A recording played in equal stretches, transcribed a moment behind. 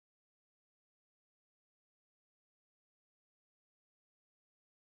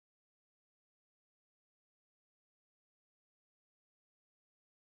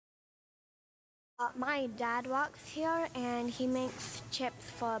My dad works here and he makes chips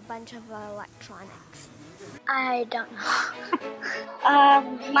for a bunch of electronics. I don't know.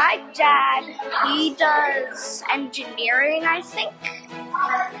 My dad, he does engineering, I think.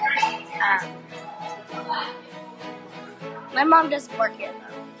 My mom doesn't work here, though.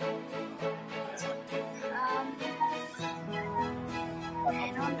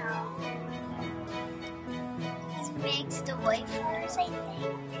 I don't know. This makes the wafers, I think.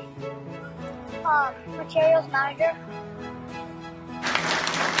 Materials manager.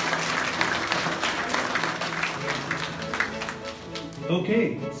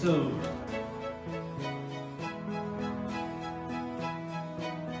 Okay, so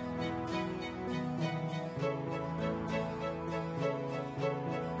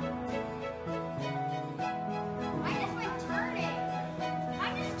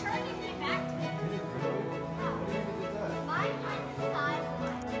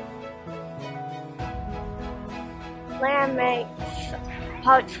Lam makes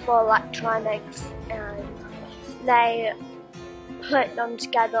parts for electronics and they put them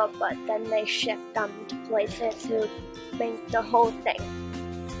together, but then they ship them to places who make the whole thing.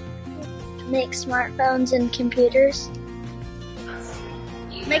 Make smartphones and computers.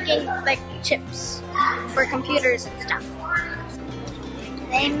 Making like chips for computers and stuff.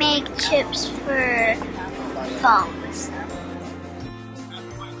 They make chips for phones.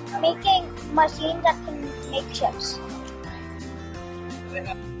 Making machines that can make chips.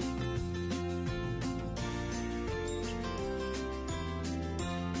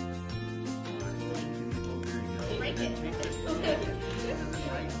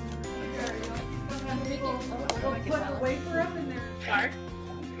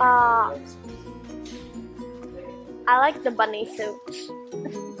 I like the bunny suits.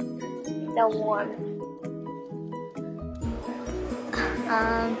 They're warm.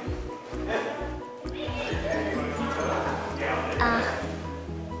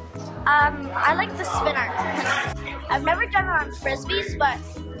 I like the spinner. I've never done it on frisbees, but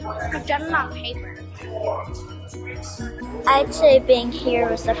I've done it on paper. I'd say being here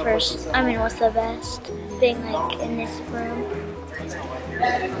was the best. Being like in this room.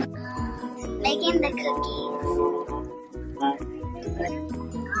 Making the cookies.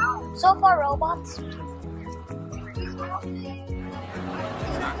 So far, robots.